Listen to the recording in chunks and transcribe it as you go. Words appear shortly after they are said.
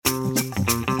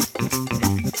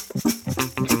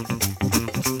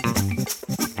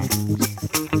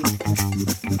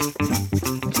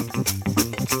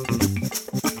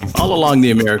All along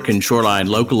the American shoreline,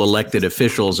 local elected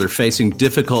officials are facing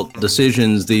difficult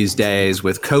decisions these days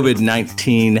with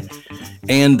COVID-19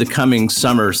 and the coming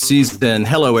summer season.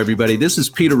 Hello, everybody. This is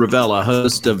Peter Ravella,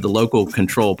 host of the Local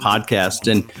Control Podcast,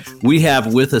 and we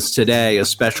have with us today a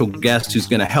special guest who's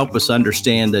going to help us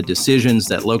understand the decisions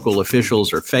that local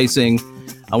officials are facing.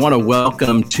 I want to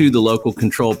welcome to the Local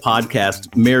Control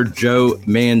Podcast Mayor Joe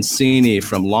Mancini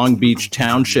from Long Beach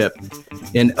Township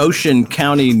in Ocean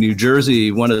County, New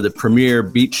Jersey, one of the premier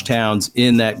beach towns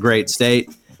in that great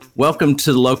state. Welcome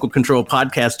to the Local Control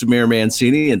Podcast, Mayor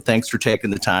Mancini, and thanks for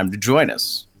taking the time to join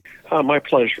us. My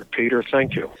pleasure, Peter.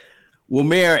 Thank you. Well,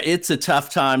 Mayor, it's a tough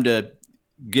time to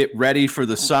get ready for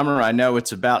the summer. I know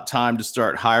it's about time to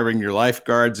start hiring your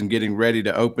lifeguards and getting ready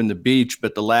to open the beach,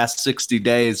 but the last 60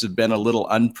 days have been a little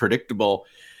unpredictable.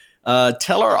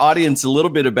 Tell our audience a little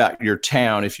bit about your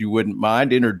town, if you wouldn't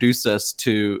mind. Introduce us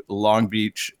to Long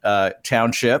Beach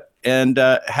Township and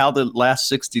how the last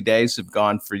 60 days have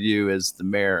gone for you as the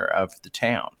mayor of the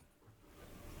town.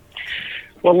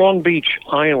 Well, Long Beach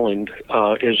Island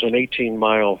is an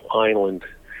 18-mile island,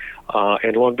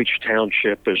 and Long Beach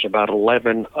Township is about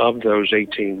 11 of those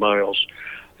 18 miles.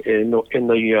 In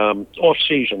the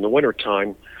off-season, the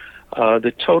wintertime,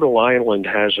 the total island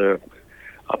has a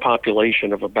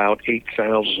population of about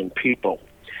 8,000 people.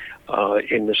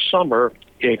 In the summer,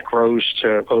 it grows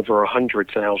to over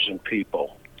 100,000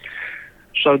 people.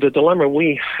 So the dilemma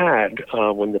we had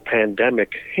when the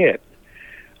pandemic hit,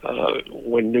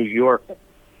 when New York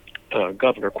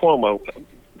Governor Cuomo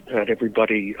had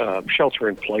everybody shelter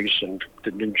in place, and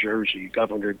the New Jersey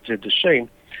governor did the same,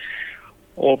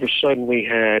 all of a sudden we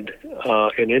had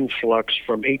an influx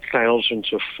from 8,000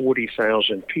 to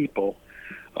 40,000 people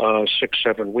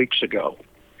 6-7 weeks ago,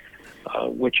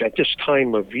 which at this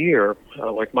time of year,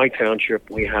 like my township,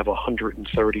 we have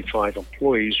 135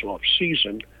 employees off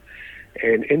season,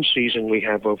 and in season we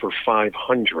have over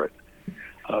 500.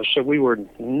 So we were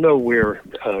nowhere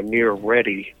near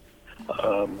ready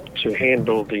to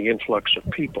handle the influx of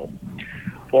people.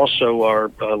 Also,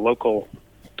 our local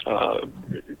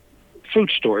food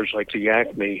stores like the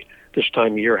Acme this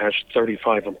time of year has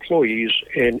 35 employees,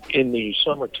 and in the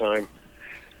summertime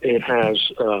it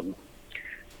has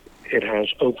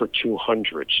over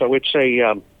 200. So it's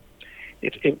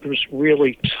it was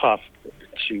really tough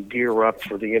to gear up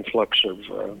for the influx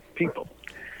of people.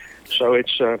 So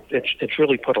it's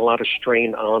really put a lot of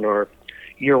strain on our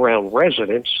year-round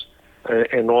residents,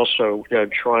 and also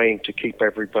trying to keep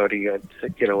everybody at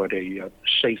a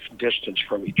safe distance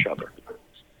from each other.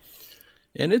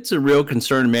 And it's a real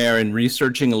concern, Mayor, in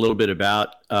researching a little bit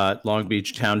about Long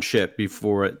Beach Township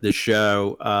before the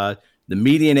show. The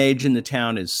median age in the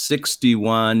town is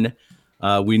 61.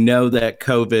 We know that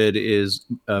COVID is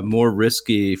more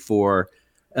risky for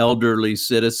elderly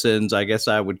citizens. I guess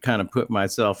I would kind of put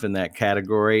myself in that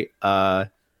category.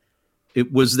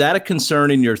 Was that a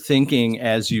concern in your thinking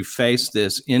as you face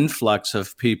this influx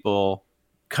of people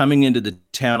coming into the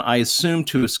town, I assume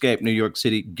to escape New York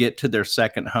City, get to their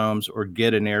second homes or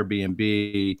get an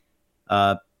Airbnb?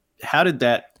 How did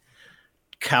that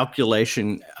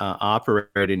calculation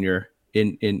operate in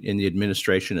the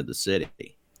administration of the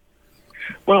city?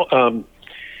 Well,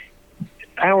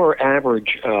 our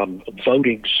average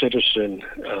voting citizen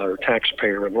or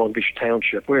taxpayer in Long Beach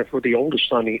Township, we're the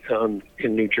oldest in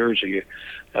New Jersey.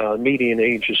 Median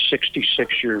age is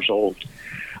 66 years old.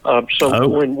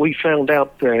 When we found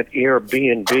out that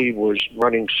Airbnb was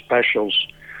running specials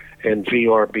and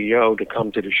VRBO to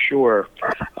come to the shore,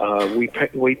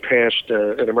 we passed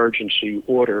an emergency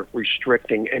order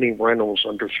restricting any rentals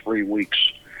under 3 weeks.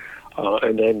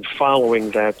 And then following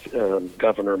that,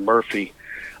 Governor Murphy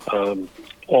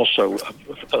also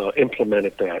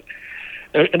implemented that.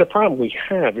 And the problem we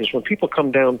have is when people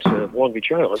come down to Long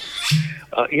Beach Island,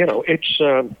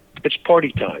 it's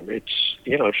party time. It's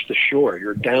the shore.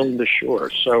 You're down the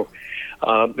shore. So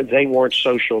they weren't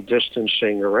social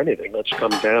distancing or anything. Let's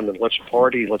come down and let's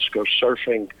party. Let's go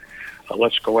surfing.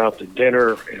 Let's go out to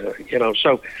dinner.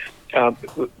 So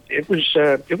it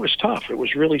was tough. It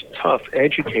was really tough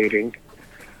educating,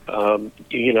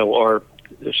 our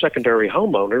secondary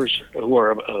homeowners, who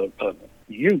are a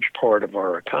huge part of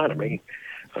our economy.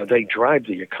 They drive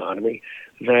the economy.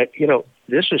 That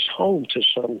this is home to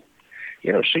some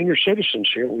senior citizens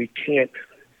here. We can't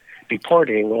be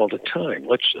partying all the time.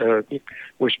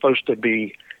 We're supposed to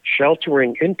be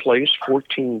sheltering in place,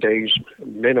 14 days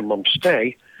minimum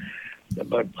stay,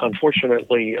 but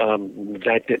unfortunately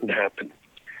that didn't happen.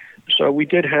 So we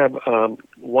did have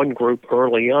one group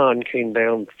early on came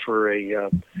down for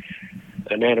an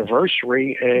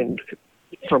anniversary, and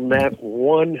from that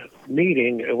one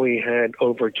meeting, we had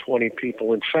over 20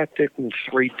 people infected and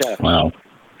 3 deaths. Wow.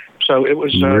 So it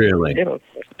was Really?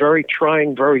 very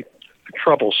trying, very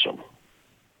troublesome.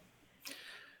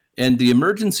 And the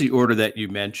emergency order that you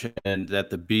mentioned, that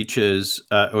the beaches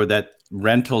or that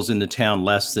rentals in the town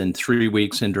less than 3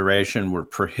 weeks in duration were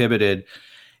prohibited.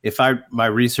 If my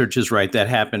research is right, that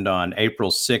happened on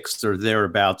April 6th or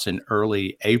thereabouts in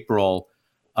early April.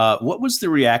 What was the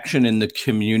reaction in the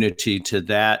community to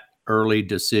that early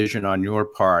decision on your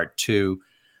part to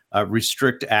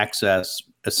restrict access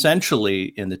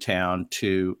essentially in the town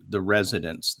to the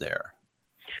residents there?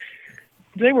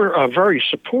 They were very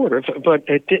supportive, but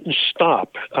it didn't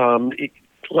stop.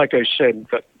 Like I said,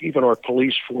 even our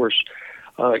police force,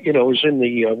 was in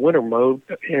the winter mode,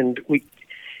 and we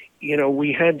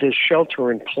had this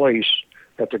shelter in place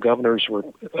that the governors were,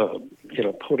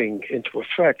 putting into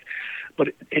effect, but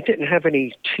it didn't have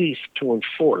any teeth to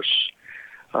enforce.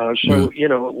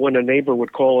 When a neighbor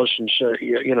would call us and say,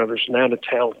 there's an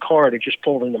out-of-town car, they just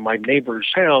pulled into my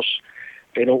neighbor's house,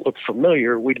 they don't look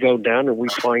familiar, we'd go down and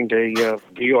we'd find a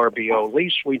VRBO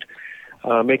lease, we'd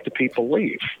make the people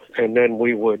leave, and then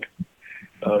we would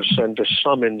send a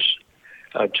summons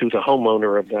to the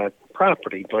homeowner of that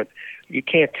property. But you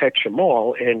can't catch them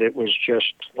all, and it was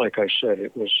just, like I said,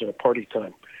 it was party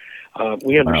time.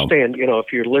 We understand,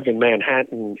 if you live in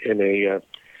Manhattan in a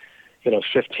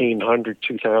 1,500,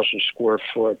 2,000 square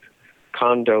foot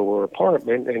condo or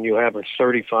apartment, and you have a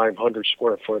 3,500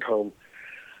 square foot home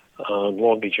on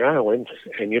Long Beach Island,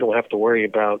 and you don't have to worry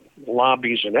about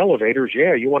lobbies and elevators.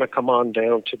 Yeah, you want to come on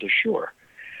down to the shore.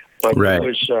 But right.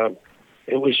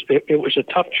 It was a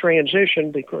tough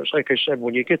transition because, like I said,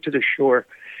 when you get to the shore,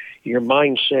 your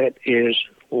mindset is,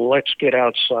 let's get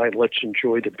outside, let's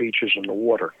enjoy the beaches and the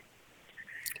water.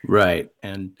 Right.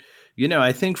 And,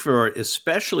 I think for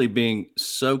especially being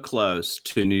so close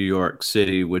to New York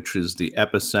City, which is the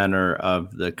epicenter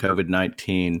of the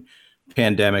COVID-19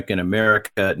 pandemic in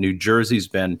America, New Jersey's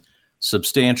been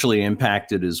substantially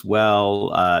impacted as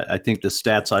well. I think the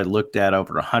stats I looked at,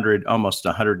 almost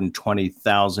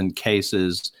 120,000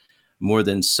 cases, more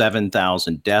than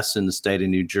 7,000 deaths in the state of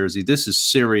New Jersey. This is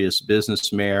serious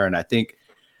business, Mayor, and I think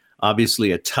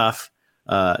obviously a tough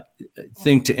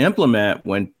thing to implement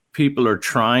when people are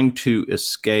trying to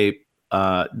escape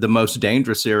the most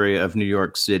dangerous area of New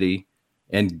York City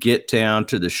and get down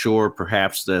to the shore.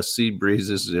 Perhaps the sea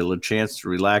breezes, a chance to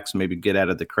relax, maybe get out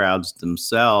of the crowds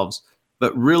themselves,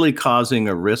 but really causing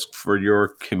a risk for your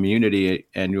community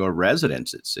and your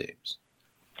residents, it seems.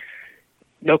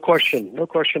 No question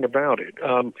about it.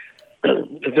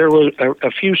 There were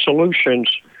a few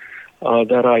solutions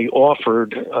that I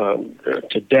offered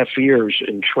to deaf ears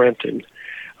in Trenton,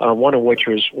 one of which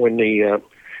was when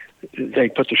they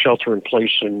put the shelter in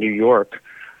place in New York.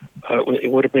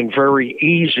 It would have been very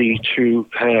easy to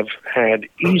have had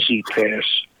Easy Pass,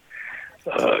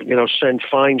 send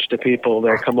fines to people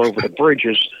that come over the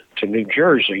bridges to New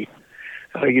Jersey.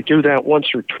 You do that once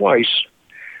or twice,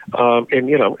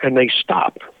 and they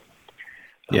stop.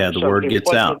 Yeah, the word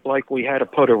gets out. It wasn't like we had to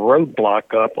put a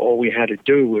roadblock up. All we had to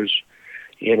do was,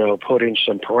 put in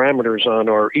some parameters on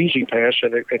our Easy Pass,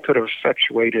 and it could have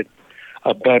effectuated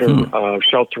a better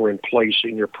shelter in place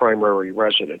in your primary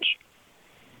residence.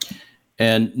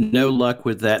 And no luck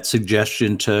with that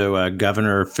suggestion to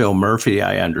Governor Phil Murphy,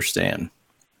 I understand.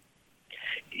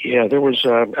 Yeah, there was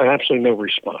absolutely no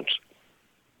response.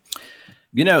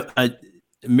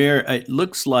 Mayor, it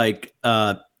looks like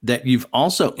that you've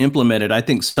also implemented, I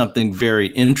think, something very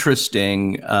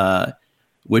interesting,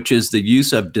 which is the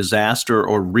use of disaster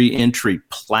or reentry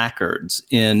placards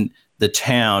in the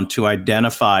town to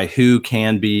identify who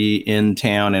can be in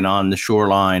town and on the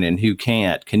shoreline and who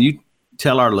can't. Can you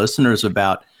tell our listeners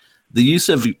about the use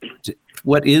of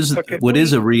what is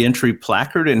a reentry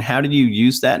placard, and how do you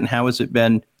use that, and how has it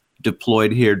been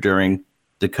deployed here during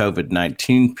the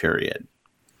COVID-19 period?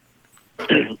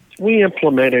 We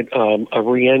implemented a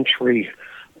reentry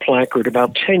placard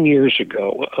about 10 years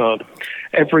ago.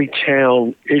 Every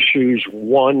town issues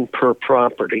one per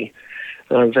property.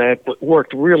 That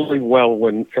worked really well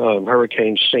when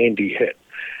Hurricane Sandy hit.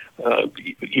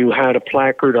 You had a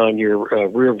placard on your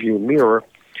rearview mirror,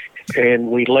 and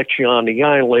we let you on the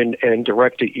island and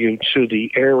directed you to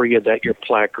the area that your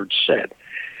placard said.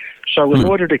 So in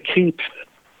order to keep,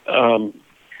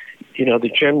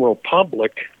 the general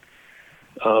public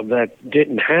that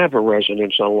didn't have a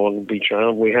residence on Long Beach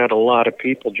Island, we had a lot of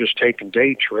people just taking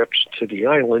day trips to the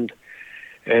island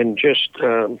and just,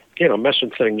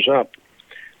 messing things up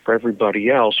for everybody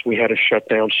else. We had to shut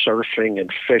down surfing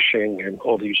and fishing and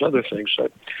all these other things. So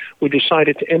we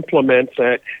decided to implement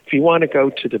that if you want to go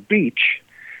to the beach,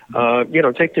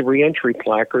 take the reentry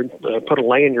placard, put a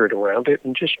lanyard around it,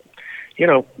 and just,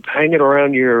 hang it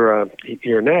around your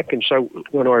neck. And so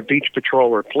when our beach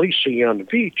patrol or police see you on the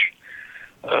beach,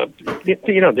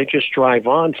 they just drive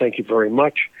on. Thank you very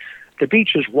much. The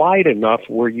beach is wide enough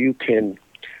where you can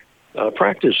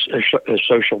practice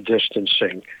social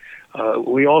distancing.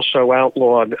 We also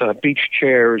outlawed beach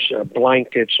chairs,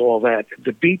 blankets, all that.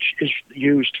 The beach is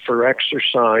used for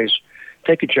exercise.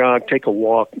 Take a jog, take a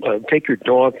walk, take your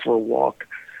dog for a walk,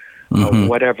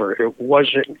 whatever. It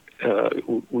wasn't,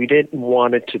 we didn't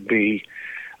want it to be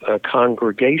a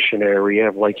congregation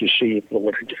area like you see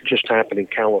what just happened in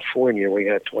California. We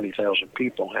had 20,000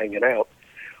 people hanging out,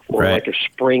 or right. like a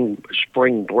spring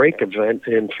break event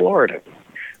in Florida.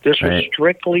 This was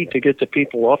strictly to get the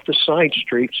people off the side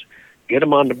streets, get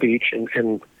them on the beach, and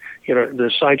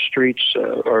the side streets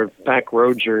or back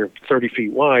roads are 30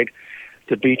 feet wide.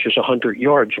 The beach is 100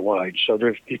 yards wide, so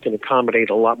you can accommodate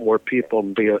a lot more people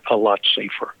and be a lot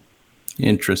safer.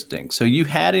 Interesting. So you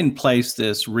had in place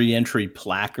this reentry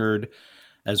placard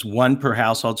as one per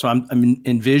household. So I'm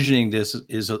envisioning this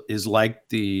is like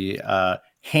the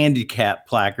handicap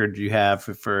placard you have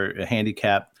for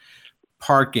handicap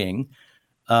parking.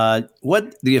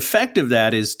 What the effect of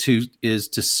that is to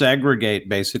segregate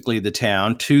basically the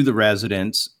town to the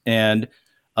residents and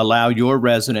allow your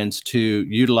residents to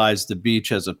utilize the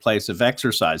beach as a place of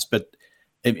exercise. But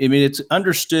I mean, it's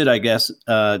understood, I guess,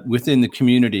 within the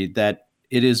community that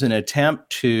it is an attempt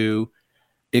to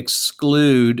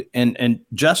exclude and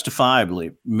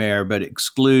justifiably, Mayor, but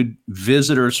exclude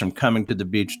visitors from coming to the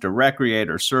beach to recreate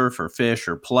or surf or fish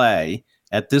or play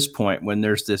at this point when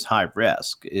there's this high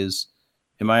risk.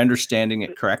 Am I understanding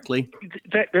it correctly?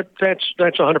 That's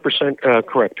 100%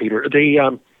 correct, Peter.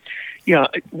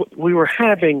 We were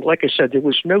having, like I said, there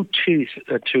was no teeth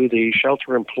to the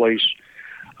shelter-in-place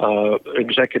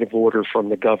executive order from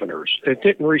the governors. It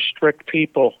didn't restrict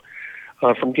people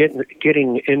from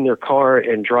getting in their car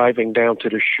and driving down to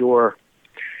the shore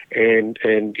and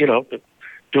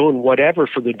doing whatever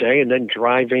for the day and then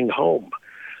driving home.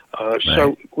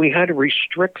 So we had to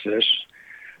restrict this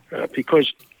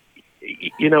because,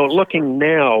 looking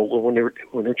now when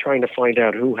they're trying to find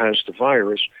out who has the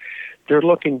virus, they're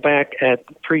looking back at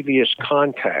previous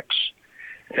contacts.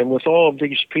 And with all of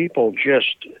these people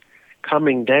just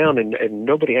coming down and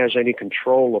nobody has any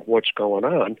control of what's going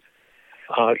on,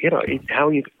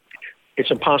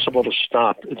 it's impossible to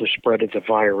stop the spread of the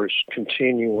virus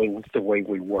continuing the way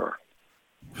we were.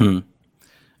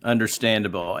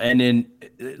 Understandable. And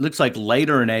it looks like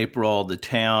later in April, the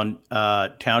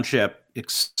township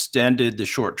extended the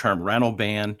short-term rental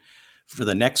ban for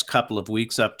the next couple of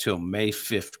weeks up till May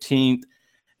 15th.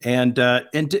 And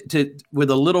with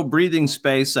a little breathing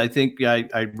space, I think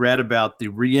I read about the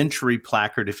reentry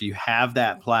placard. If you have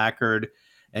that placard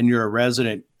and you're a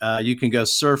resident, you can go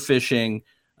surf fishing.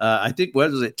 I think,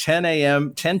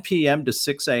 10 p.m. to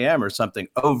 6 a.m. or something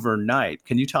overnight.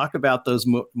 Can you talk about those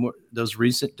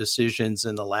recent decisions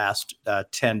in the last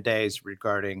 10 days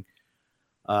regarding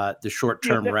the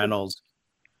short-term rentals?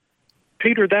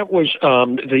 Peter, that was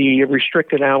the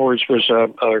restricted hours was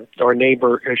our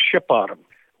neighbor Ship Bottom,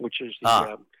 which is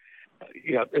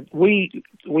we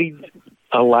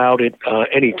allowed it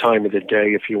any time of the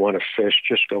day. If you want to fish,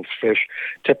 just go fish.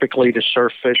 Typically, the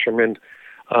surf fishermen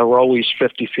are always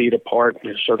 50 feet apart,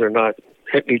 so they're not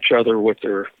hitting each other with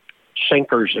their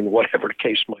sinkers and whatever the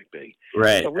case might be.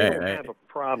 Right. So we don't have a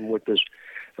problem with this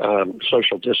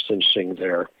social distancing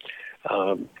there.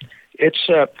 It's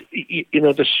the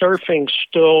surfing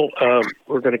still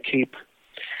we're going to keep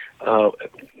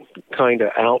kind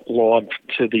of outlawed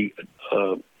to the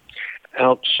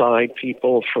outside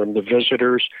people from the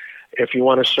visitors. If you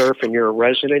want to surf and you're a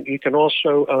resident, you can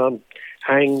also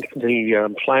hang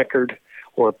the placard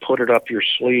or put it up your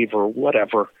sleeve or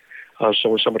whatever. So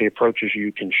when somebody approaches you,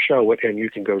 you can show it and you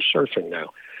can go surfing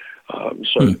now.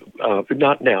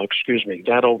 Not now, excuse me.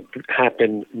 That'll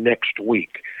happen next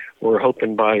week. We're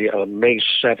hoping by May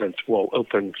 7th we'll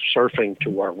open surfing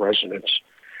to our residents.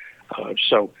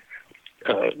 So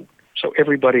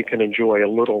everybody can enjoy a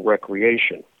little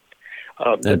recreation.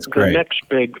 That's great. The next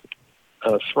big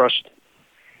thrust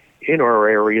in our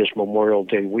area is Memorial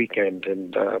Day weekend,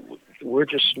 and we're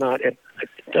just not. It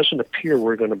doesn't appear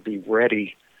we're going to be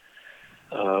ready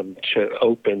to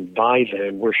open by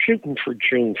then. We're shooting for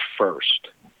June 1st.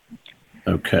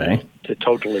 Okay. To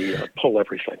totally pull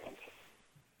everything.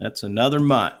 That's another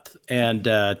month, and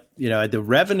the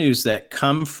revenues that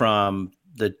come from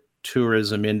the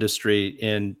tourism industry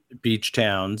in beach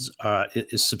towns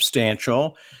is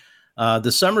substantial.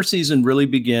 The summer season really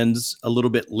begins a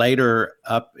little bit later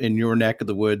up in your neck of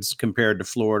the woods compared to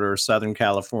Florida or Southern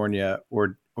California,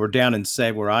 or down in,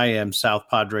 say, where I am, South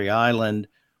Padre Island,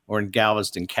 or in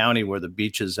Galveston County, where the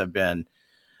beaches have been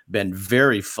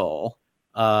very full.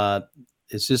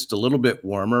 It's just a little bit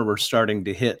warmer. We're starting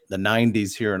to hit the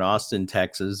 90s here in Austin,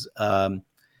 Texas.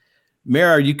 Mayor,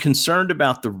 are you concerned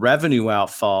about the revenue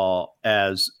outfall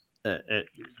as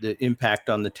the impact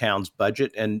on the town's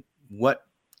budget, and what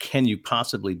can you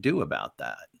possibly do about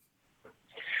that?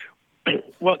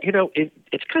 Well,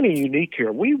 it's kind of unique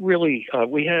here. We really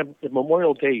we have the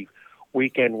Memorial Day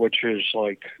weekend, which is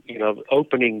like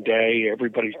opening day.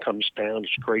 Everybody comes down.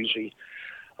 It's crazy.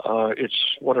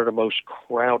 It's one of the most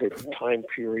crowded time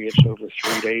periods over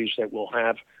 3 days that we'll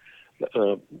have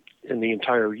in the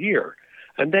entire year.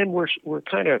 And then we're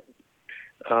kind of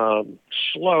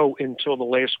slow until the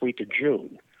last week of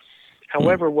June.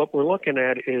 However, what we're looking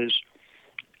at is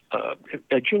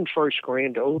a June 1st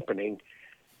grand opening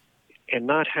and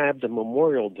not have the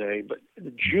Memorial Day, but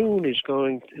June is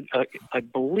going, I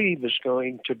believe, is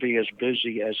going to be as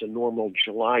busy as a normal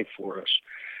July for us.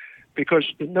 Because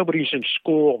nobody's in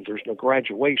school, there's no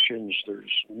graduations,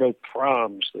 there's no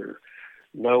proms, there's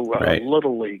no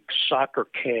Little League, soccer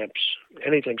camps,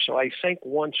 anything. So I think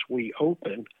once we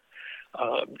open,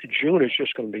 June is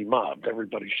just going to be mobbed.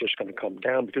 Everybody's just going to come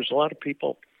down because a lot of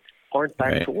people aren't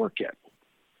back to work yet.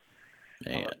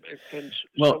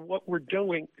 So what we're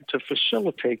doing to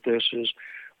facilitate this is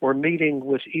we're meeting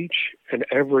with each and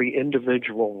every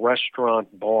individual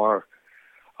restaurant, bar,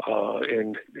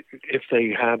 and if they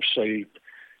have, say,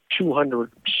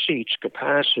 200 seats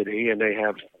capacity and they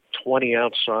have 20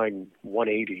 outside and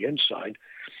 180 inside,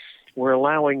 we're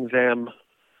allowing them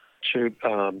to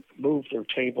move their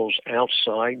tables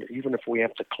outside, even if we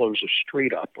have to close a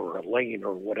street up or a lane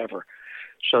or whatever,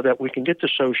 so that we can get the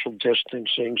social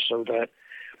distancing so that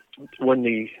when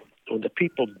the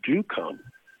people do come,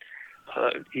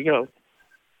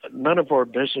 none of our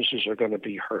businesses are going to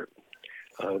be hurt.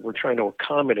 We're trying to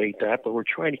accommodate that, but we're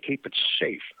trying to keep it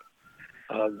safe.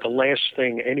 The last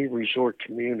thing any resort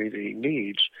community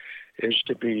needs is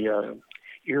to be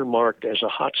earmarked as a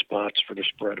hotspot for the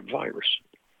spread of virus.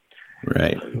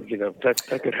 Right.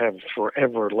 That could have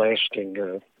forever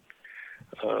lasting,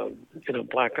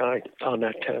 black eye on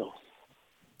that town.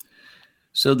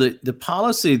 So the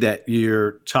policy that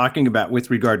you're talking about with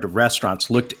regard to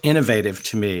restaurants looked innovative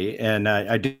to me, and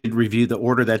I did review the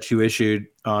order that you issued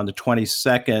on the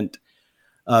 22nd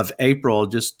of April,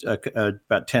 just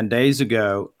about 10 days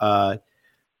ago,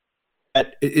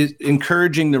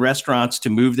 encouraging the restaurants to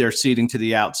move their seating to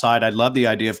the outside. I love the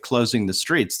idea of closing the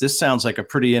streets. This sounds like a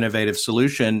pretty innovative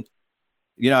solution.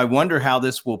 I wonder how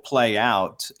this will play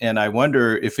out. And I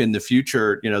wonder if in the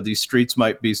future, these streets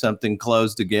might be something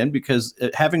closed again, because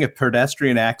having a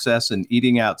pedestrian access and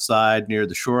eating outside near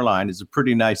the shoreline is a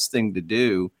pretty nice thing to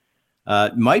do.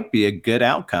 It might be a good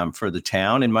outcome for the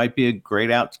town and might be a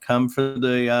great outcome for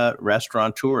the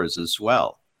restaurateurs as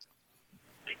well.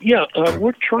 Yeah,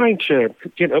 we're trying to,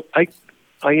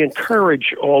 I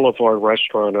encourage all of our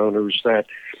restaurant owners that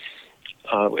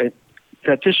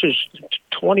this is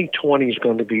 2020 is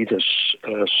going to be this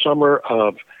summer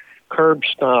of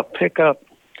curbside pickup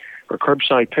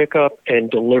and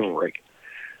delivery.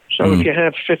 So if you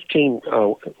have 15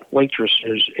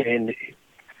 waitresses in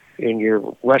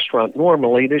your restaurant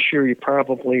normally, this year you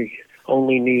probably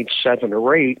only need 7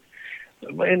 or 8,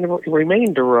 and the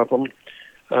remainder of them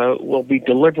will be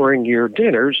delivering your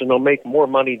dinners, and they'll make more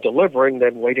money delivering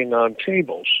than waiting on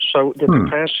tables. So the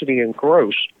capacity and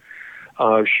gross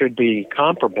should be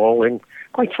comparable. And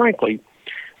quite frankly,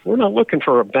 we're not looking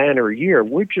for a banner year.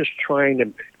 We're just trying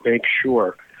to make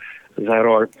sure that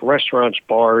our restaurants,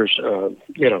 bars,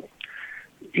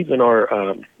 even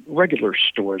our regular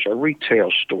stores, our retail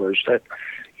stores, that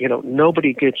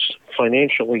nobody gets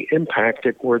financially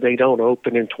impacted where they don't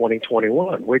open in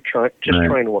 2021. We're trying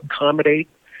to accommodate.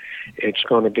 It's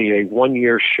going to be a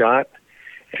 1-year shot,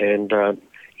 and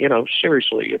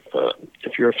seriously,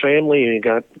 if you're a family and you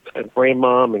got a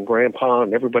grandmom and grandpa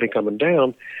and everybody coming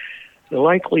down, the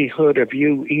likelihood of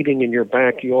you eating in your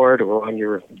backyard or on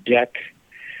your deck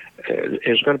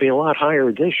is going to be a lot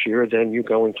higher this year than you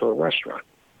going to a restaurant.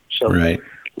 So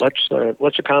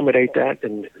let's accommodate that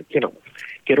and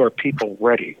get our people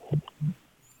ready.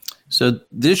 So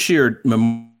this year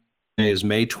is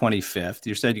May 25th.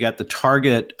 You said you got the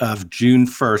target of June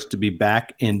 1st to be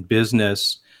back in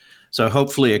business. So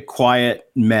hopefully a quiet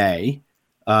May,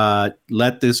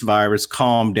 let this virus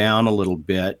calm down a little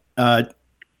bit.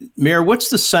 Mayor, what's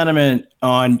the sentiment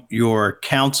on your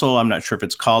council? I'm not sure if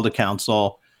it's called a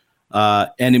council,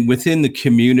 and within the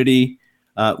community.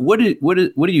 What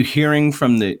are you hearing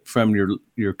from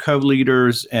your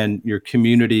co-leaders and your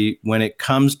community when it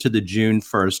comes to the June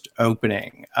 1st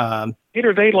opening?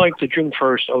 Peter, they like the June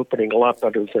 1st opening a lot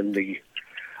better than the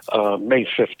May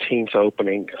 15th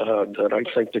opening that I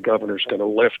think the governor's going to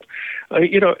lift.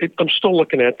 I'm still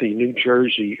looking at the New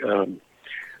Jersey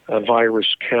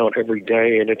virus count every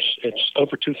day, and it's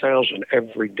over 2,000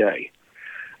 every day.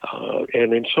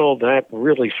 And until that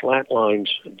really flatlines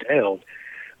down,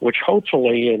 which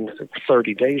hopefully in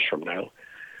 30 days from now,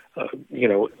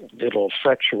 it'll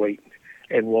effectuate,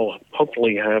 and we'll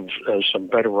hopefully have some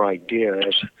better idea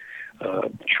as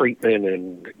treatment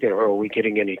and, are we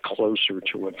getting any closer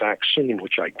to a vaccine,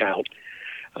 which I doubt.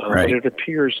 Right. But it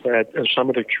appears that some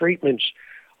of the treatments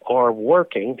are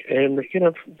working, and,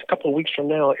 a couple of weeks from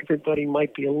now, everybody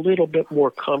might be a little bit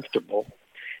more comfortable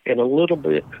and a little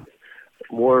bit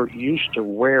more used to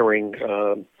wearing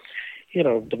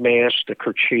the mask, the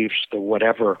kerchiefs, the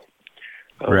whatever,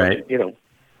 right.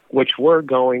 Which we're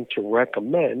going to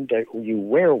recommend that you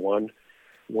wear one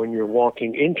when you're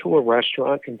walking into a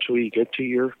restaurant until you get to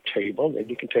your table, then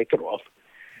you can take it off.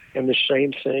 And the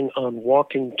same thing on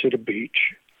walking to the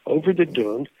beach, over the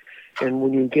dune, and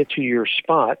when you get to your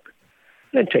spot,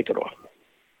 then take it off.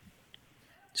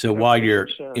 So while you're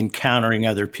encountering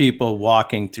other people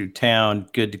walking through town,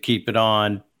 good to keep it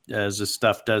on, as this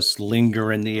stuff does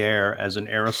linger in the air as an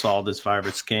aerosol, this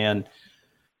virus can.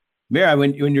 Mary,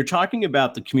 when you're talking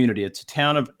about the community, it's a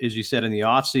town of, as you said, in the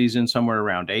off season, somewhere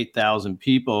around 8,000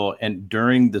 people. And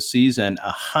during the season,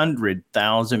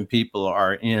 100,000 people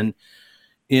are in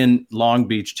Long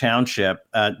Beach Township.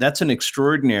 That's an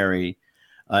extraordinary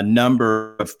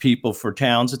number of people for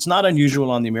towns. It's not unusual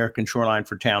on the American shoreline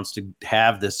for towns to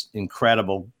have this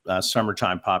incredible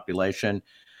summertime population.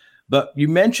 But you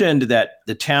mentioned that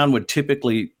the town would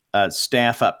typically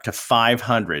staff up to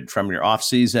 500 from your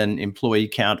off-season employee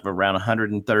count of around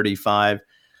 135.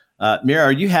 Mira,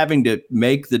 are you having to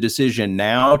make the decision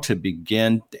now to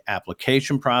begin the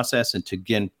application process and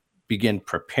to begin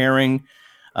preparing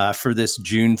for this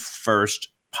June 1st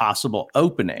possible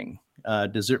opening?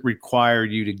 Does it require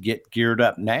you to get geared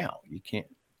up now? You can't.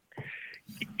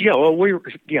 Yeah, well,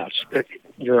 yes,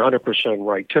 you're 100%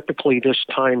 right. Typically this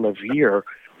time of year,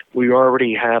 we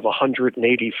already have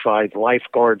 185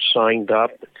 lifeguards signed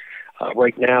up.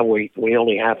 Right now, we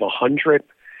only have 100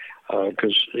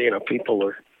 because people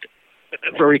are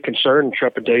very concerned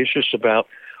and trepidatious about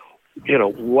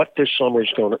what this summer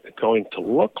is going to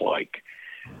look like,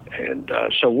 and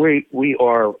so we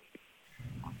are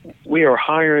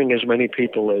hiring as many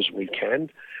people as we can.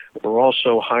 We're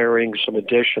also hiring some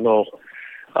additional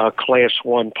Class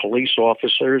 1 police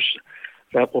officers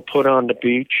that will put on the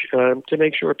beach to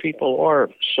make sure people are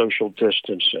social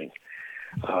distancing.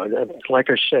 Like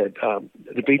I said,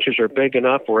 the beaches are big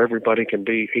enough where everybody can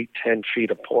be 8-10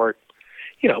 feet apart.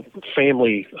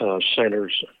 Family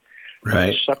centers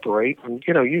separate, and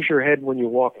use your head when you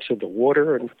walk to the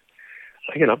water, and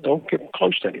don't get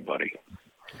close to anybody.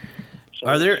 So,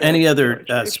 are there any other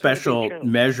special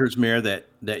measures, Mayor,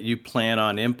 that you plan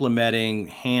on implementing?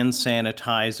 Hand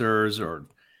sanitizers, or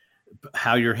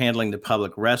how you're handling the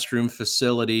public restroom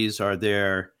facilities? Are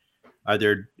there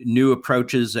new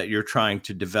approaches that you're trying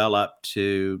to develop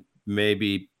to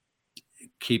maybe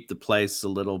keep the place a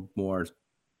little more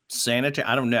sanitary?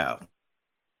 I don't know.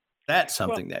 That's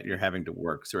something that you're having to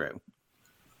work through.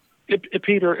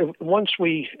 Peter, once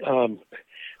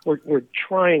we're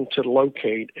trying to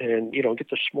locate and get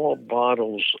the small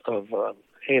bottles of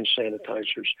hand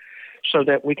sanitizers so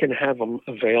that we can have them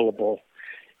available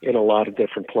in a lot of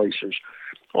different places.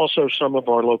 Also, some of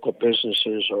our local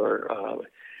businesses are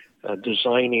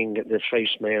designing the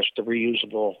face mask, the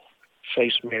reusable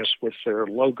face mask with their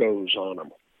logos on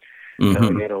them.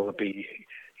 Mm-hmm. It'll be,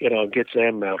 get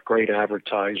them out, great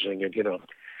advertising, and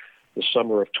the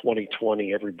summer of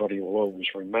 2020, everybody will always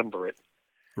remember it.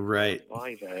 Right.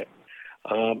 Buy that.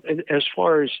 And as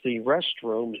far as the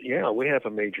restrooms, we have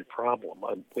a major problem.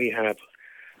 We have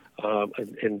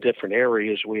in different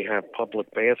areas, we have public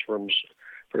bathrooms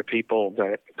for the people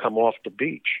that come off the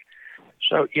beach.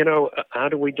 So, how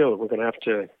do we do it? We're going to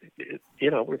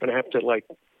have to, like,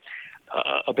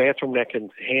 a bathroom that can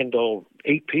handle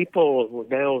 8 people.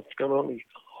 Now it's going to only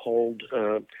hold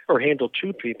or handle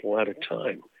 2 people at a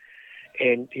time.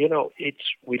 And,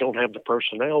 we don't have the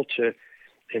personnel to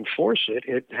enforce it.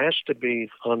 It has to be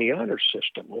on the honor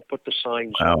system. We'll put the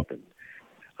signs up, and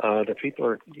the people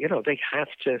are, they have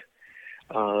to,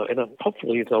 and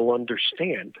hopefully they'll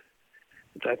understand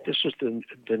that this is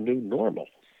the new normal.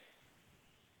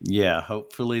 Yeah,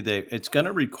 hopefully it's going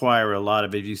to require a lot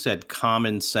of, as you said,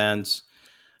 common sense,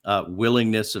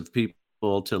 willingness of people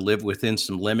to live within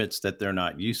some limits that they're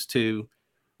not used to,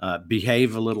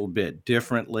 behave a little bit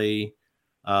differently.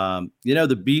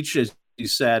 The beach, as you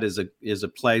said, is a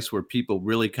place where people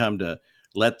really come to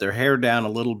let their hair down a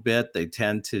little bit. They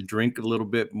tend to drink a little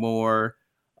bit more.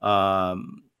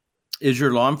 Is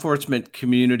your law enforcement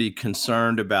community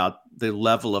concerned about the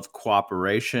level of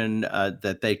cooperation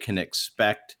that they can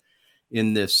expect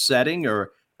in this setting,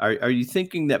 or are you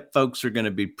thinking that folks are going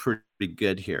to be pretty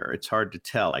good here? It's hard to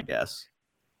tell, I guess.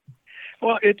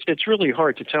 Well, it's really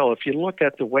hard to tell. If you look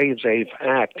at the way they've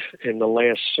acted in the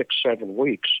last 6-7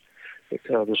 weeks,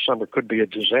 the summer could be a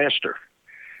disaster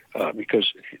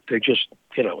because they just,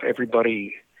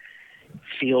 everybody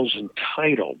feels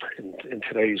entitled in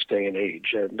today's day and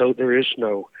age. Though there is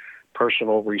no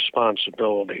personal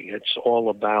responsibility, it's all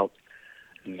about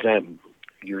them,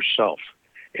 yourself.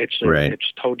 It's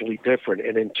totally different.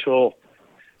 And until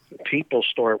people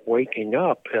start waking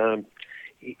up,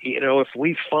 if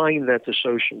we find that the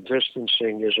social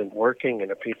distancing isn't working and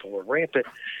the people are rampant,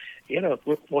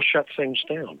 we'll shut things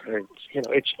down.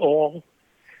 It's all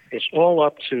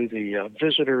up to the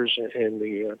visitors and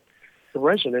the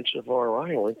residents of our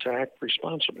island to act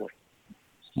responsibly.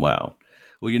 Wow.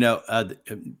 Well,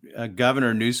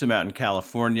 Governor Newsom out in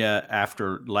California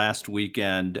after last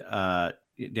weekend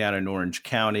down in Orange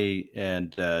County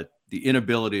and the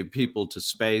inability of people to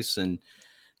space and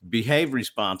behave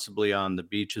responsibly on the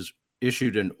beaches,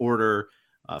 issued an order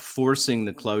forcing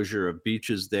the closure of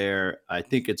beaches there. I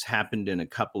think it's happened in a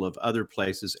couple of other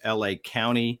places. LA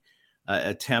County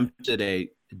attempted a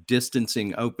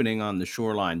distancing opening on the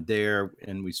shoreline there,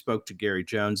 and we spoke to Gary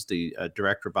Jones, the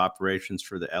director of operations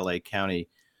for the LA County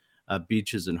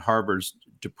Beaches and Harbors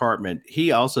Department.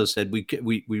 He also said we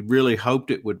really hoped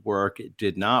it would work. It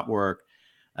did not work,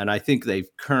 and I think they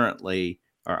currently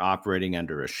are operating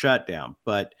under a shutdown.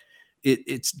 But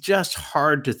it's just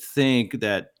hard to think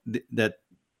that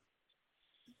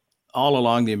all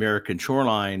along the American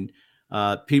shoreline,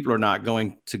 people are not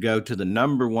going to go to the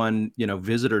number one,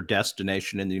 visitor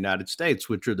destination in the United States,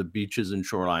 which are the beaches and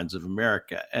shorelines of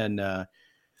America. And,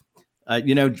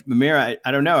 Mayor,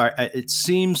 I don't know. It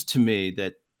seems to me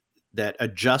that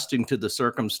adjusting to the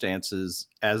circumstances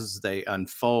as they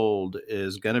unfold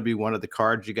is going to be one of the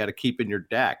cards you got to keep in your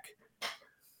deck.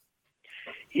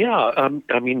 Yeah,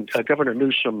 Governor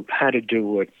Newsom had to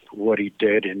do what he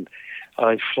did, and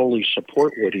I fully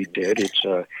support what he did. It's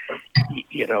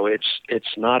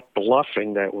not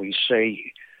bluffing that we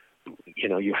say,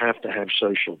 you have to have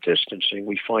social distancing.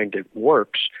 We find it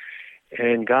works,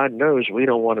 and God knows we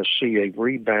don't want to see a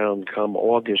rebound come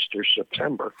August or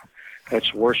September.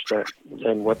 That's worse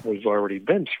than what we've already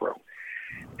been through.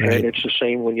 Right. And it's the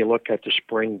same when you look at the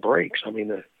spring breaks. I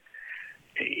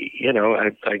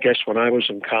guess when I was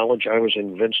in college, I was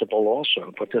invincible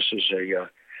also, but this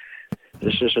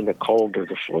isn't a cold or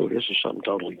the flu. This is something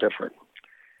totally different.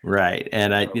 Right.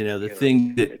 And the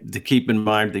thing to keep in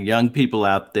mind, the young people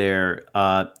out there,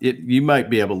 you might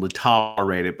be able to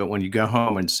tolerate it, but when you go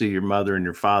home and see your mother and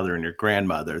your father and your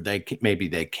grandmother, maybe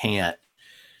they can't.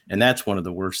 And that's one of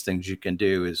the worst things you can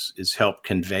do is help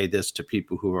convey this to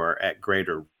people who are at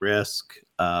greater risk.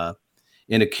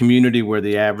 In a community where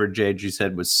the average age, you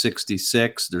said, was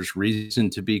 66, there's reason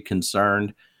to be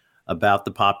concerned about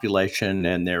the population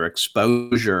and their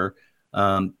exposure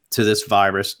to this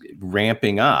virus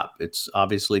ramping up. It's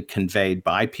obviously conveyed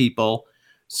by people.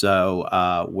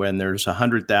 So when there's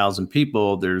 100,000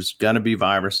 people, there's going to be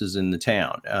viruses in the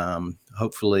town.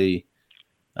 Hopefully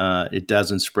it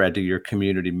doesn't spread to your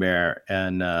community, Mayor.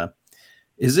 And I've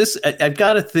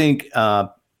got to think,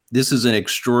 this is an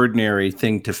extraordinary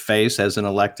thing to face as an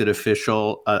elected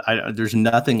official. There's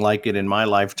nothing like it in my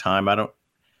lifetime. I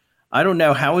don't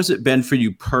know. How has it been for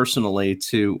you personally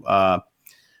to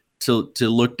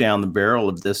look down the barrel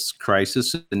of this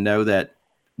crisis and know that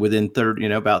within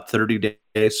about 30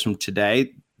 days from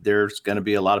today, there's going to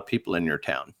be a lot of people in your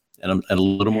town and a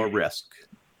little more risk?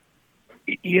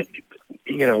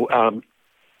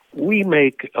 We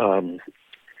make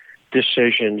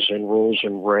decisions and rules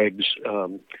and regs,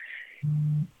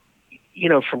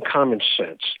 from common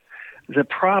sense. The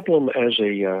problem as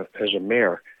a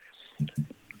mayor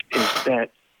is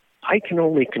that I can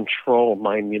only control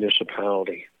my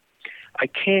municipality. I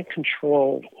can't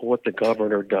control what the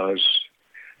governor does,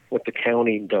 what the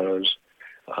county does,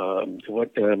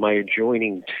 what my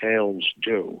adjoining towns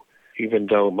do, even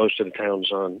though most of the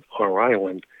towns on our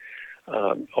island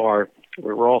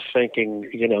we're all thinking,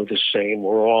 the same.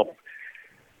 We're all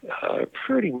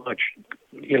pretty much,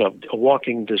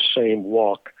 walking the same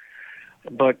walk.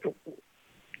 But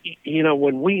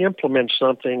When we implement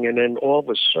something and then all of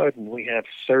a sudden we have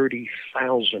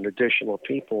 30,000 additional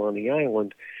people on the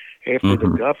island after the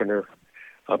governor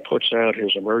puts out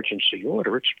his emergency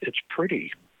order, it's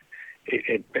pretty.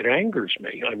 It angers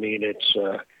me. I mean, it's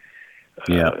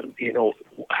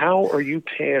how are you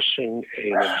passing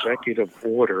an executive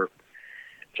order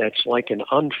that's like an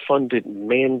unfunded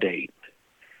mandate?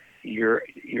 You're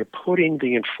putting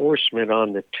the enforcement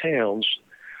on the towns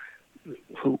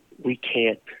who we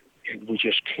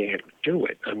just can't do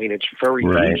it. I mean, it's very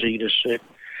easy to sit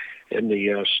in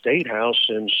the State House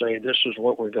and say, this is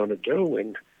what we're going to do.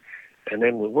 And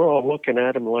then we're all looking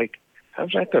at them like,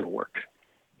 how's that going to work?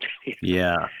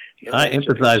 Yeah. I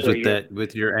empathize with that,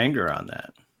 with your anger on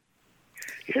that.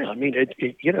 Yeah. I mean,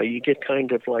 you get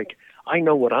kind of like, I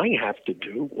know what I have to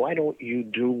do. Why don't you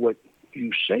do what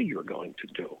you say you're going to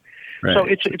do? Right. So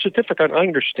it's a difficult. I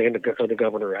understand the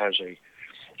governor has a,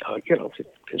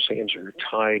 his hands are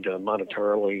tied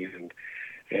monetarily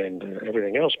and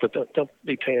everything else, but they'll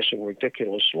be passing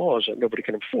ridiculous laws that nobody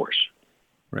can enforce.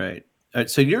 Right.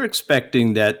 So you're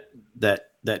expecting that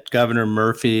Governor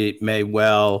Murphy may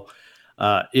well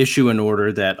issue an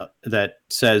order that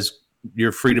says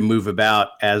you're free to move about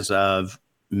as of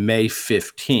May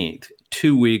 15th,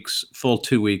 2 weeks, full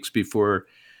 2 weeks before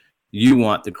you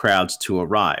want the crowds to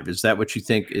arrive. Is that what you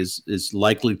think is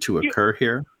likely to occur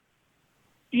here?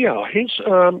 Yeah, his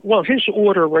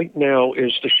order right now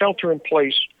is to shelter in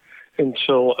place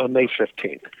until May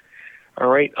 15th. All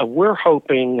right, we're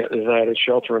hoping that it's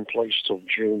shelter in place till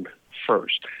June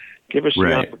 1st. Give us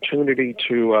the opportunity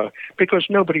to, because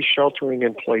nobody's sheltering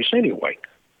in place anyway.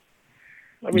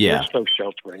 I mean, there's no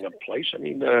sheltering in place. I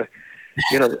mean,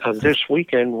 this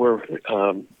weekend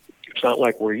it's not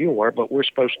like where you are, but we're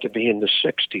supposed to be in the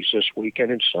 60s this weekend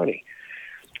and sunny.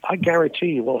 I guarantee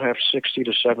you we'll have 60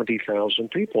 to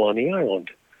 70,000 people on the island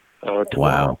tomorrow.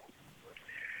 Wow.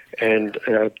 And,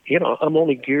 I'm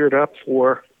only geared up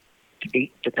for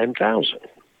 8 to 10,000.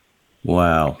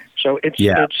 Wow. So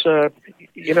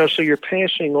so you're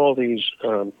passing all these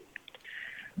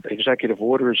executive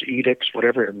orders, edicts,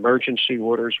 whatever, emergency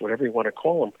orders, whatever you want to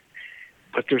call them,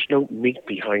 but there's no meat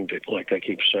behind it, like I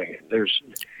keep saying. There's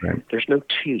no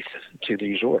teeth to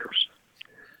these orders.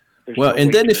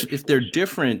 And then if they're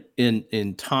different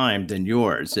in time than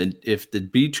yours, and if the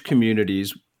beach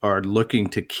communities are looking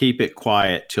to keep it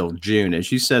quiet till June,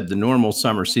 as you said, the normal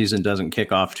summer season doesn't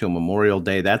kick off till Memorial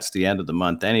Day. That's the end of the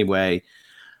month anyway.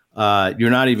 You're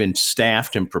not even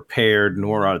staffed and prepared,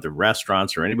 nor are the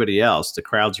restaurants or anybody else. The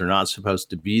crowds are not supposed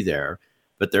to be there,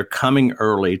 but they're coming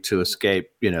early to escape,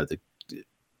 the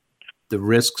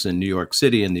risks in New York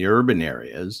City and the urban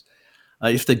areas.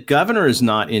 If the governor is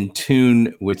not in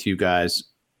tune with you guys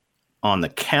on the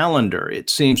calendar,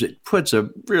 it seems it puts a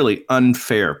really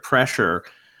unfair pressure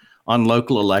on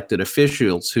local elected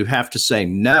officials who have to say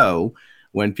no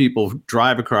when people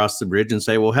drive across the bridge and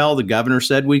say, well, hell, the governor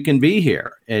said we can be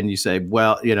here. And you say,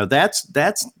 well,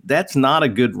 that's not a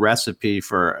good recipe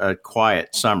for a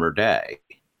quiet summer day.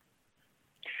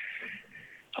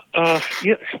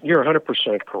 You're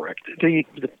 100% correct.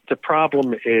 The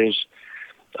problem is,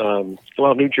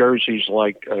 New Jersey's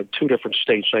like two different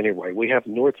states anyway. We have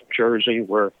North Jersey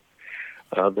where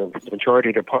the majority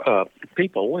of the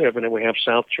people live, and then we have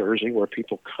South Jersey where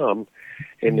people come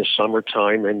in the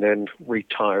summertime and then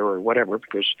retire or whatever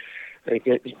because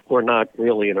we're not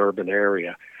really an urban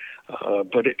area.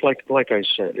 But like I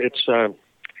said, it's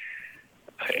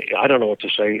I don't know what to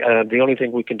say. The only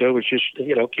thing we can do is just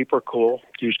keep our cool,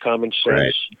 use common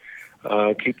sense,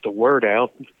 keep the word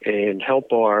out, and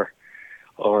help our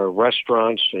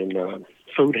restaurants and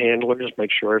food handlers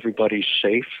make sure everybody's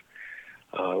safe.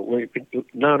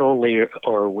 Not only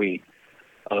are we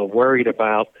worried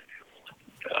about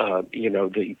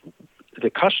the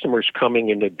customers coming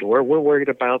in the door, we're worried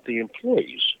about the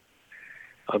employees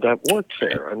that work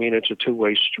there. I mean, it's a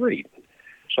two-way street.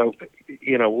 So,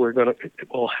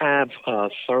 we'll have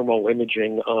thermal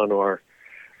imaging on our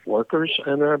workers,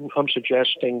 and I'm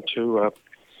suggesting to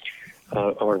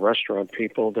our restaurant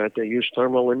people that they use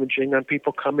thermal imaging on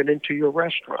people coming into your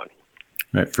restaurant.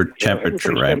 Right, for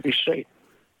temperature, right? Got to be safe.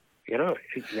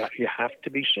 You have to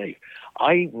be safe.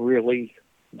 I really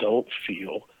don't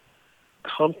feel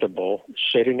comfortable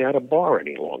sitting at a bar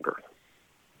any longer.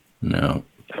 No.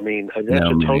 I mean, that's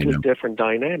a totally different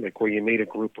dynamic where you meet a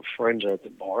group of friends at the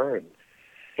bar and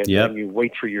then you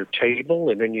wait for your table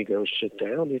and then you go sit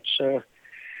down. It's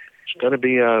going to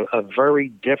be a very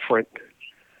different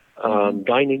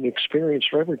dining experience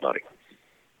for everybody.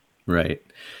 Right.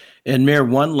 And Mayor,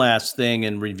 one last thing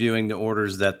in reviewing the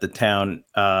orders that the town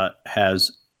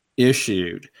has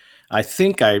issued. I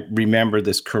think I remember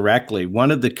this correctly.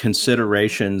 One of the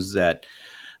considerations that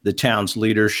the town's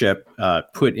leadership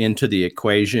put into the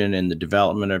equation in the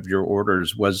development of your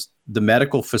orders was the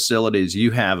medical facilities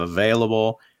you have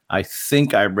available. I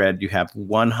think I read you have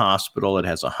one hospital that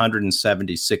has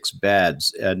 176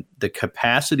 beds, and the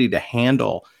capacity to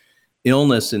handle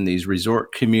illness in these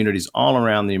resort communities all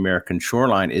around the American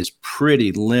shoreline is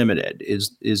pretty limited.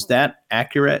 Is that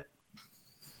accurate?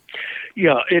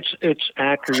 Yeah, it's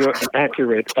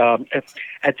accurate.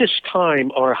 At this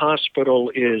time, our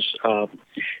hospital is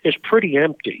pretty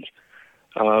empty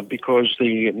because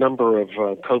the number of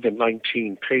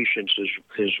COVID-19 patients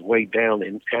is way down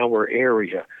in our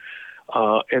area.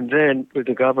 And then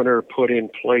the governor put in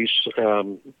place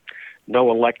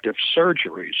no elective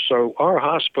surgeries. So our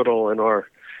hospital and our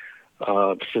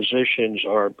physicians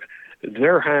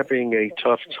they're having a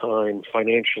tough time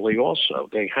financially. Also,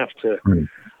 they have to.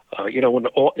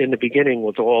 In the beginning,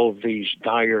 with all of these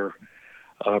dire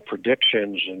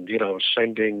predictions, and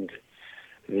sending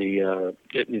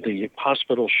the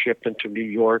hospital ship into New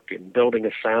York and building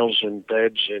 1,000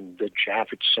 beds in the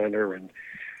Javits Center, and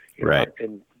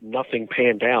and nothing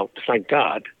panned out. Thank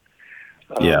God.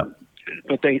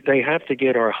 But they have to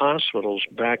get our hospitals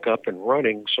back up and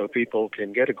running so people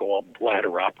can get a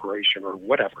gallbladder operation or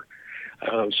whatever.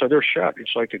 So they're shut.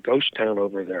 It's like a ghost town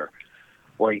over there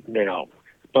right now.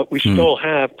 But we still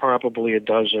have probably a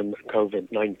dozen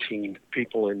COVID-19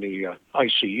 people in the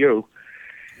ICU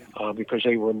because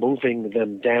they were moving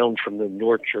them down from the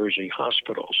North Jersey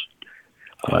hospitals.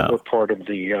 We're part of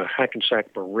the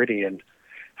Hackensack Meridian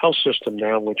Health System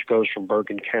now, which goes from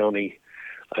Bergen County,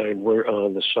 and we're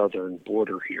on the southern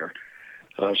border here.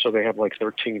 So they have like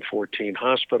 13, 14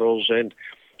 hospitals. And,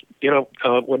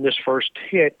 when this first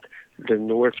hit, the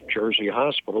North Jersey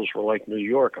hospitals were like New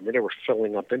York. I mean, they were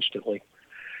filling up instantly.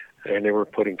 And they were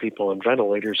putting people on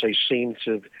ventilators. They seem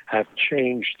to have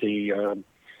changed the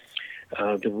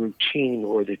routine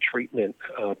or the treatment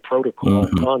protocol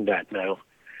on that now.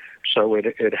 So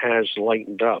it has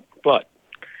lightened up. But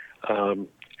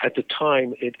at the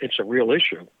time, it's a real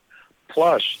issue.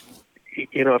 Plus,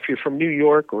 if you're from New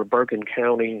York or Bergen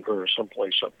County or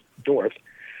someplace up north,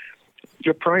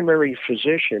 your primary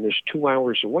physician is 2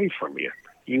 hours away from you.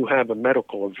 You have a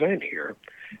medical event here,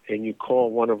 and you call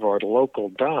one of our local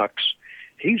docs,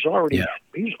 he's already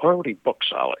booked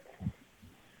solid.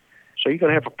 So you're going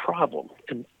to have a problem.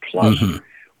 And plus,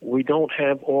 we don't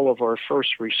have all of our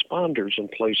first responders in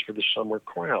place for the summer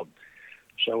crowd.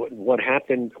 So what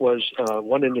happened was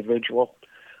one individual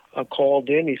called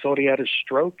in. He thought he had a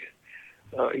stroke.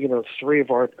 3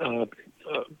 of our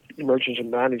emergency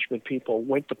management people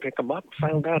went to pick him up,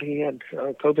 found out he had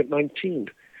COVID-19.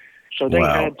 So they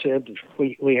had to,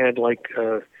 we had like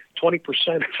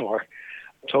 20% of our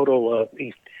total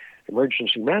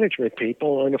emergency management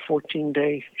people on a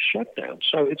 14-day shutdown.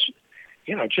 So it's,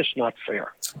 just not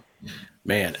fair.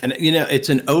 Man, and it's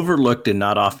an overlooked and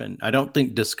not often, I don't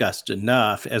think, discussed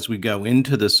enough as we go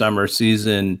into the summer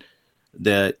season,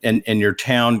 and your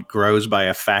town grows by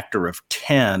a factor of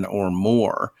 10 or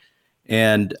more.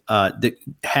 And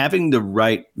having the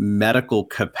right medical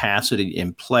capacity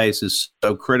in place is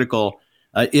so critical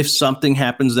if something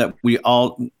happens that we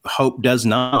all hope does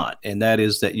not, and that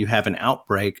is that you have an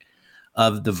outbreak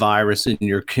of the virus in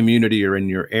your community or in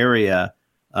your area.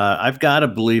 I've got to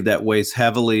believe that weighs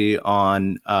heavily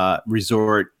on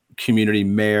resort community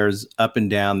mayors up and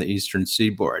down the Eastern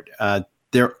Seaboard.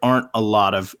 There aren't a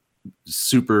lot of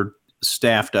super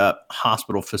staffed up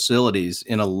hospital facilities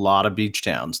in a lot of beach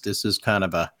towns. This is kind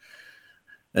of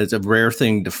it's a rare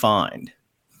thing to find.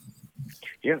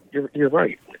 Yeah, you're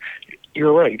right.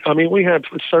 You're right. I mean, we have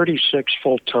 36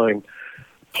 full-time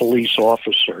police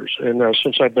officers, and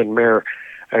since I've been mayor,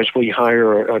 as we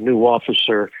hire a new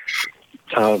officer,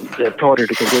 part of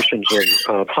the conditions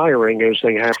of hiring is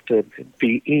they have to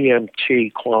be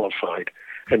EMT qualified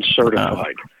and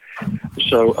certified.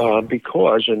 So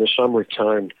because in the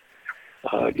summertime,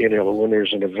 when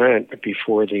there's an event,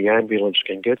 before the ambulance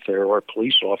can get there, our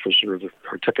police officers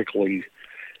are typically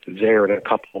there in a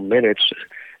couple of minutes,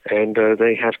 and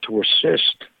they have to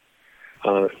assist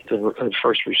the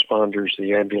first responders,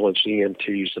 the ambulance,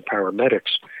 EMTs, the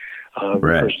paramedics,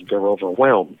 because they're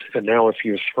overwhelmed. And now if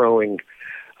you're throwing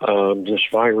this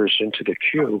virus into the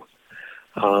queue,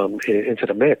 into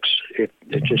the mix, it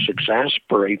just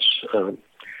exasperates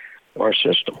our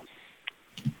system.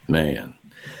 Man.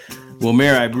 Well,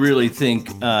 Mayor, I really think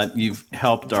you've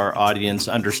helped our audience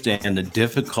understand the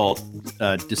difficult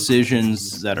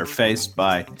decisions that are faced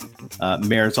by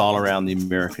mayors all around the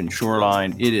American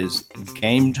shoreline. It is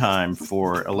game time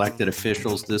for elected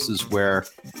officials. This is where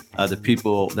the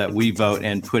people that we vote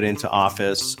and put into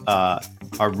office are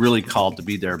really called to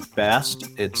be their best.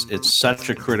 It's such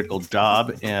a critical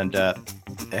job, and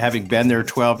having been there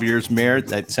 12 years, Mayor,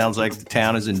 that sounds like the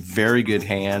town is in very good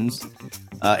hands.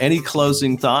 Any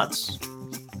closing thoughts?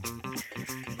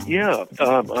 Yeah,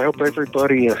 I hope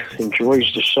everybody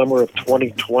enjoys the summer of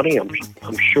 2020.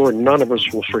 I'm sure none of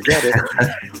us will forget it.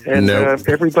 And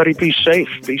everybody be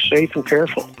safe and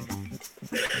careful.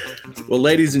 Well,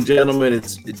 ladies and gentlemen,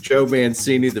 it's Joe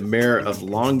Mancini, the mayor of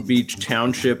Long Beach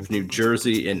Township, New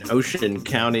Jersey, in Ocean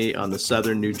County on the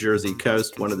southern New Jersey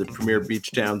coast, one of the premier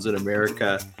beach towns in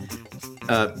America.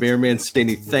 Mayor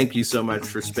Mancini, thank you so much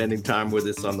for spending time with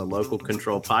us on the Local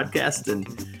Control podcast.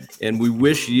 And we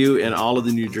wish you and all of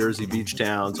the New Jersey beach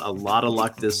towns a lot of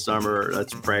luck this summer.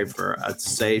 Let's pray for a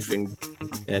safe and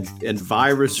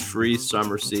virus-free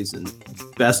summer season.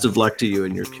 Best of luck to you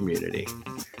and your community.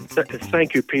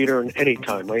 Thank you, Peter, and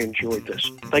anytime. I enjoyed this.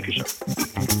 Thank you,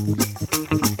 sir.